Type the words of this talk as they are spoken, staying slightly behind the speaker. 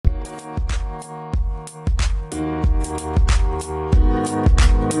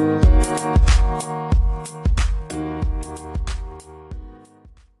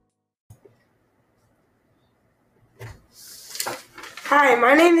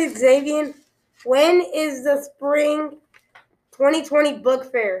my name is Xavier. When is the spring 2020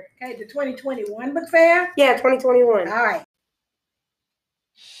 book fair? Okay, the 2021 book fair? Yeah, 2021. All right.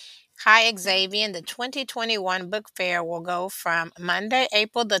 Hi, Xavier. The 2021 book fair will go from Monday,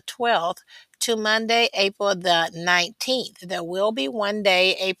 April the 12th to Monday, April the 19th. There will be one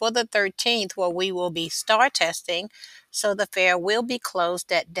day, April the 13th, where we will be star testing. So the fair will be closed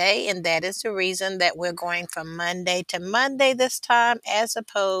that day, and that is the reason that we're going from Monday to Monday this time as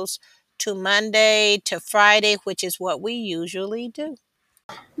opposed to Monday to Friday, which is what we usually do.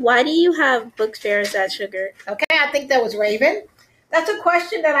 Why do you have book fairs at Sugar? Okay, I think that was Raven. That's a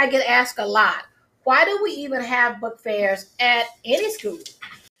question that I get asked a lot. Why do we even have book fairs at any school?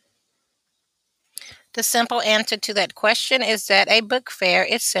 The simple answer to that question is that a book fair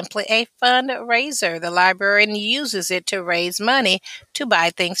is simply a fundraiser. The librarian uses it to raise money to buy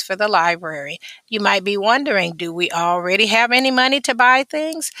things for the library. You might be wondering, do we already have any money to buy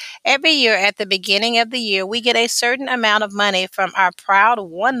things? Every year at the beginning of the year, we get a certain amount of money from our proud,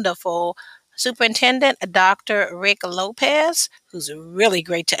 wonderful Superintendent Dr. Rick Lopez, who's really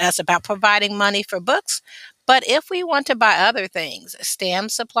great to us about providing money for books. But if we want to buy other things, STEM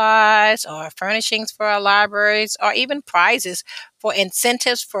supplies or furnishings for our libraries or even prizes for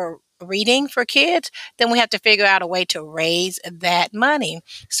incentives for reading for kids, then we have to figure out a way to raise that money.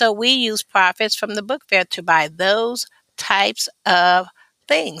 So we use profits from the book fair to buy those types of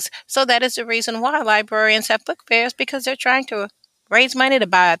things. So that is the reason why librarians have book fairs, because they're trying to raise money to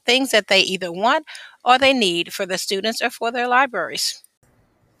buy things that they either want or they need for the students or for their libraries.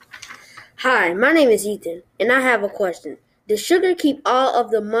 Hi, my name is Ethan, and I have a question. Does Sugar keep all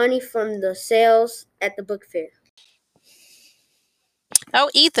of the money from the sales at the book fair? Oh,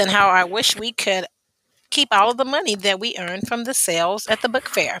 Ethan, how I wish we could keep all of the money that we earn from the sales at the book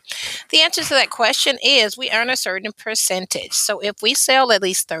fair. The answer to that question is we earn a certain percentage. So if we sell at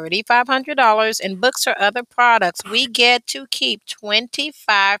least $3,500 in books or other products, we get to keep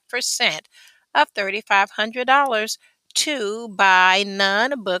 25% of $3,500 to buy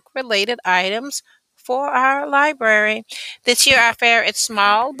non-book related items for our library. This year our fair is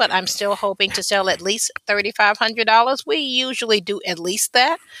small, but I'm still hoping to sell at least $3,500. We usually do at least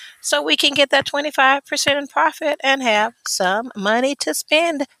that, so we can get that 25% in profit and have some money to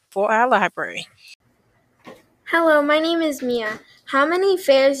spend for our library. Hello, my name is Mia. How many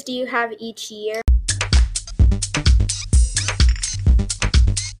fairs do you have each year?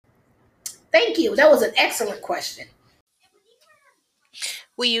 Thank you. That was an excellent question.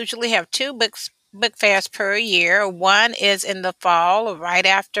 We usually have two book fairs per year. One is in the fall, right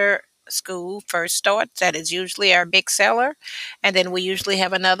after school first starts. That is usually our big seller. And then we usually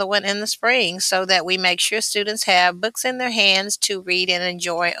have another one in the spring so that we make sure students have books in their hands to read and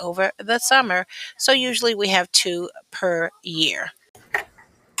enjoy over the summer. So usually we have two per year.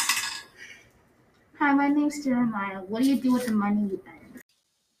 Hi, my name's Jeremiah. What do you do with the money you earn?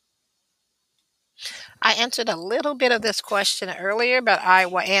 I answered a little bit of this question earlier, but I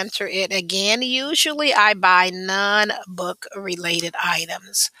will answer it again. Usually I buy non-book related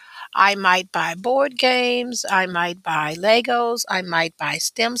items. I might buy board games, I might buy Legos, I might buy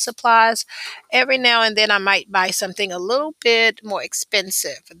STEM supplies. Every now and then I might buy something a little bit more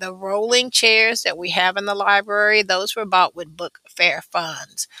expensive. The rolling chairs that we have in the library, those were bought with book fair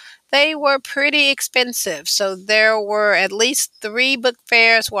funds. They were pretty expensive, so there were at least 3 book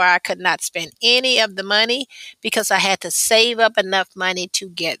fairs where I could not spend any of the money because I had to save up enough money to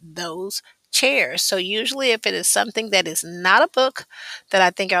get those chairs. So usually if it is something that is not a book that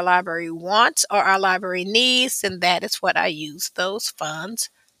I think our library wants or our library needs, then that is what I use those funds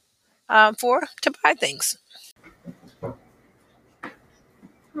for to buy things. Hi,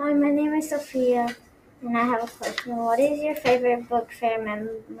 my name is Sophia, and I have a question. What is your favorite book fair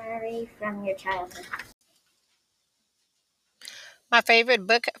memory from your childhood? My favorite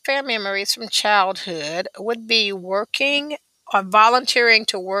book fair memories from childhood would be working or volunteering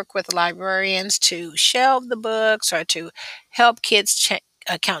to work with librarians to shelve the books or to help kids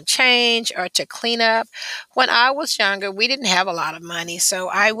count change or to clean up. When I was younger, we didn't have a lot of money, so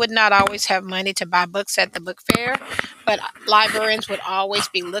I would not always have money to buy books at the book fair, but librarians would always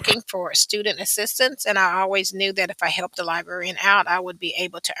be looking for student assistance, and I always knew that if I helped the librarian out, I would be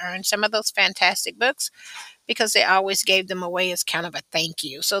able to earn some of those fantastic books because they always gave them away as kind of a thank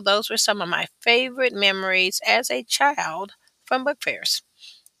you. So those were some of my favorite memories as a child from book fairs.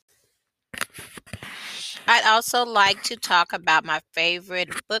 I'd also like to talk about my favorite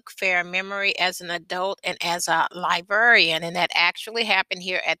book fair memory as an adult and as a librarian, and that actually happened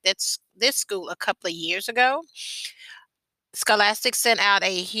here at this school a couple of years ago. Scholastic sent out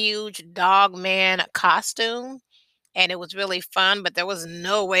a huge dog man costume and it was really fun, but there was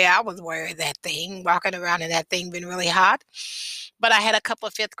no way I was wearing that thing, walking around in that thing being really hot. But I had a couple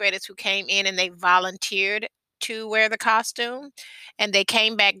of fifth graders who came in and they volunteered to wear the costume, and they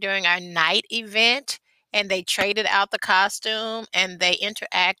came back during our night event and they traded out the costume and they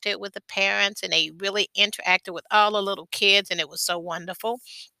interacted with the parents and they really interacted with all the little kids, and it was so wonderful.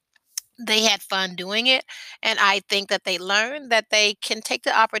 They had fun doing it, and I think that they learned that they can take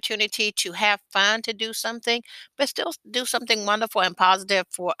the opportunity to have fun to do something, but still do something wonderful and positive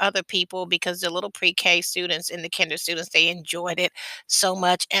for other people, because the little pre-K students and the kinder students, they enjoyed it so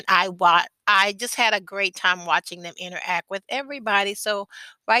much, and I just had a great time watching them interact with everybody. So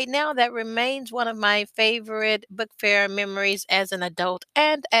right now, that remains one of my favorite book fair memories as an adult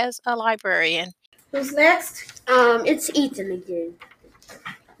and as a librarian. Who's next? It's Ethan again.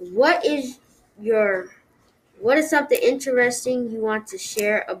 What is your what is something interesting you want to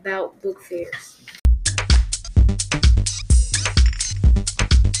share about book fairs?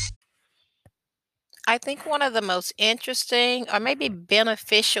 I think one of the most interesting or maybe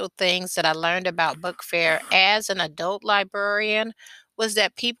beneficial things that I learned about book fair as an adult librarian was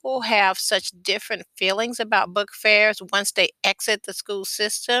that people have such different feelings about book fairs once they exit the school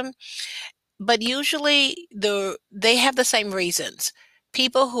system, but usually they have the same reasons.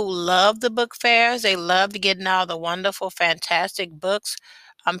 People who love the book fairs, they love getting all the wonderful, fantastic books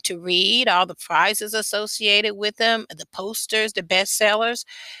to read, all the prizes associated with them, the posters, the bestsellers.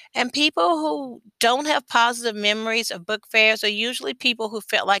 And people who don't have positive memories of book fairs are usually people who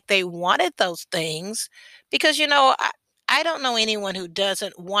felt like they wanted those things because, I don't know anyone who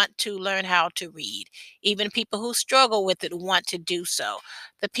doesn't want to learn how to read. Even people who struggle with it want to do so.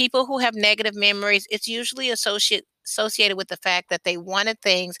 The people who have negative memories, it's usually associated with the fact that they wanted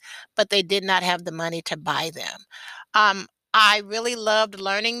things, but they did not have the money to buy them. Um, I really loved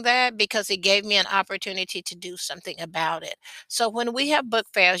learning that because it gave me an opportunity to do something about it. So when we have book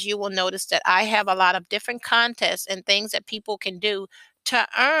fairs, you will notice that I have a lot of different contests and things that people can do to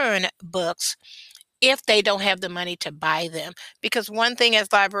earn books if they don't have the money to buy them. Because one thing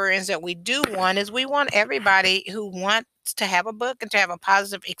as librarians that we do want is we want everybody who wants to have a book and to have a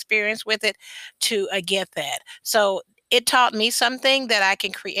positive experience with it to get that. So it taught me something that I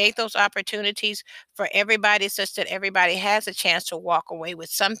can create those opportunities for everybody such that everybody has a chance to walk away with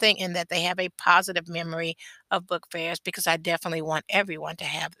something and that they have a positive memory of book fairs, because I definitely want everyone to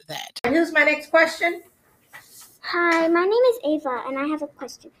have that. And who's my next question? Hi, my name is Ava, and I have a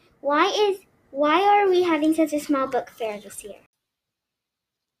question. Why are we having such a small book fair this year?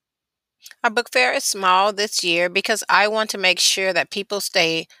 Our book fair is small this year because I want to make sure that people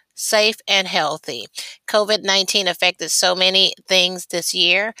stay safe and healthy. COVID-19 affected so many things this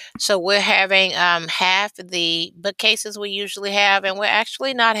year. So we're having half the bookcases we usually have, and we're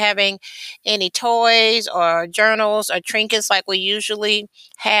actually not having any toys or journals or trinkets like we usually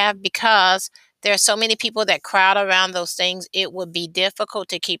have because there are so many people that crowd around those things. It would be difficult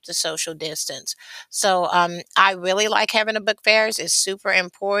to keep the social distance. So I really like having a book fairs. It's super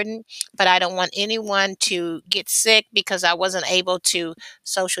important, but I don't want anyone to get sick because I wasn't able to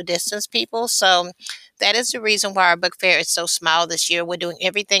social distance people. So that is the reason why our book fair is so small this year. We're doing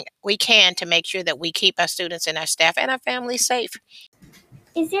everything we can to make sure that we keep our students and our staff and our families safe.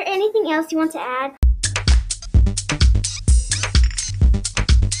 Is there anything else you want to add?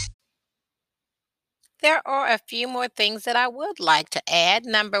 There are a few more things that I would like to add.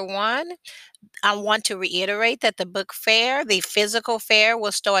 Number one, I want to reiterate that the book fair, the physical fair,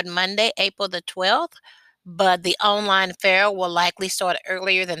 will start Monday, April the 12th, but the online fair will likely start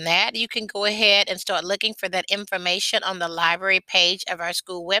earlier than that. You can go ahead and start looking for that information on the library page of our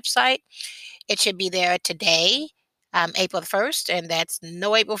school website. It should be there today, April the 1st, and that's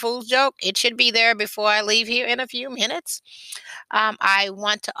no April Fool's joke. It should be there before I leave here in a few minutes. I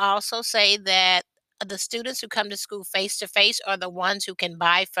want to also say that the students who come to school face to face are the ones who can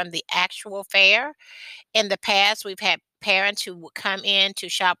buy from the actual fair. In the past, we've had parents who would come in to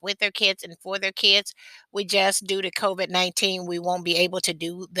shop with their kids and for their kids. We just, due to COVID-19, we won't be able to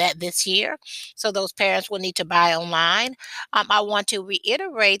do that this year. So those parents will need to buy online. I want to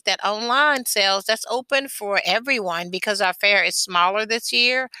reiterate that online sales, that's open for everyone because our fair is smaller this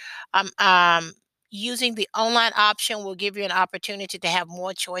year. Um, um, Using the online option will give you an opportunity to have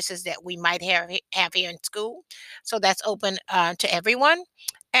more choices that we might have here in school. So that's open to everyone.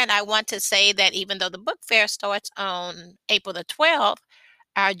 And I want to say that even though the book fair starts on April the 12th,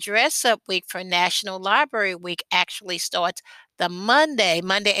 our dress up week for National Library Week actually starts the Monday,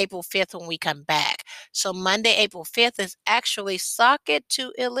 April 5th, when we come back. So Monday, April 5th is actually Sock It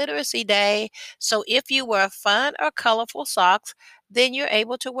to Illiteracy Day. So if you wear fun or colorful socks, then you're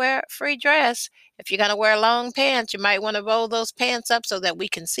able to wear a free dress. If you're going to wear long pants, you might want to roll those pants up so that we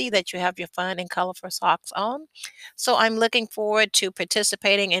can see that you have your fun and colorful socks on. So I'm looking forward to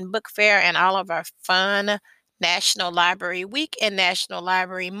participating in Book Fair and all of our fun National Library Week and National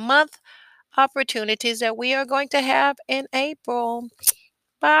Library Month opportunities that we are going to have in April.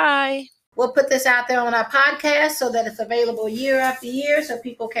 Bye. We'll put this out there on our podcast so that it's available year after year so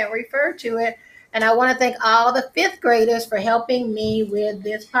people can refer to it. And I want to thank all the fifth graders for helping me with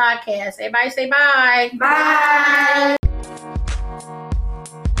this podcast. Everybody say bye. Bye.